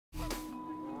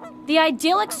The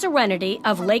idyllic serenity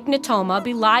of Lake Natoma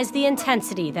belies the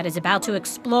intensity that is about to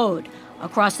explode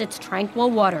across its tranquil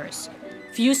waters.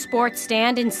 Few sports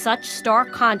stand in such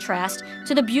stark contrast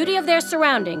to the beauty of their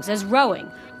surroundings as rowing,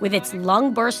 with its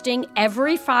lung-bursting,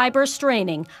 every fiber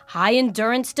straining,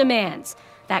 high-endurance demands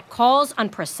that calls on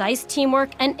precise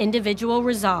teamwork and individual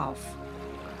resolve.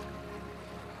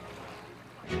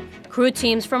 Crew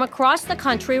teams from across the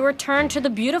country return to the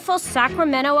beautiful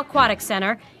Sacramento Aquatic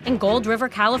Center in Gold River,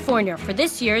 California for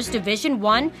this year's Division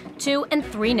I, II, and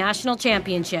III national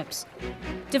championships.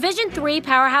 Division III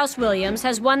powerhouse Williams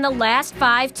has won the last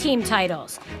 5 team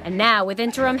titles, and now with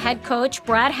interim head coach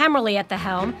Brad Hemmerly at the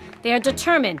helm, they are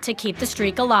determined to keep the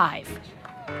streak alive.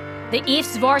 The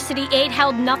East Varsity 8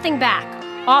 held nothing back.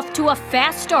 Off to a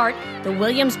fast start, the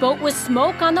Williams boat was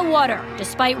smoke on the water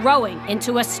despite rowing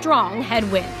into a strong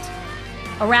headwind.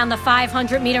 Around the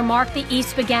 500-meter mark, the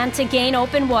East began to gain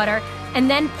open water and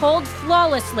then pulled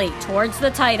flawlessly towards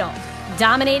the title,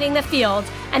 dominating the field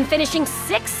and finishing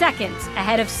 6 seconds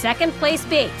ahead of second-place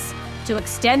Bates to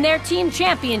extend their team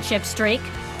championship streak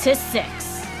to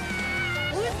 6.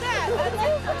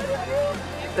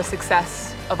 The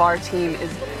success of our team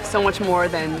is so much more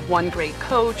than one great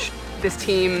coach. This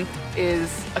team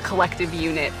is a collective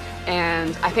unit,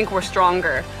 and I think we're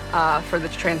stronger for the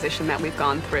transition that we've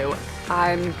gone through.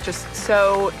 I'm just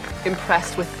so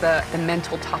impressed with the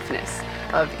mental toughness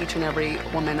of each and every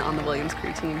woman on the Williams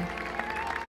crew team.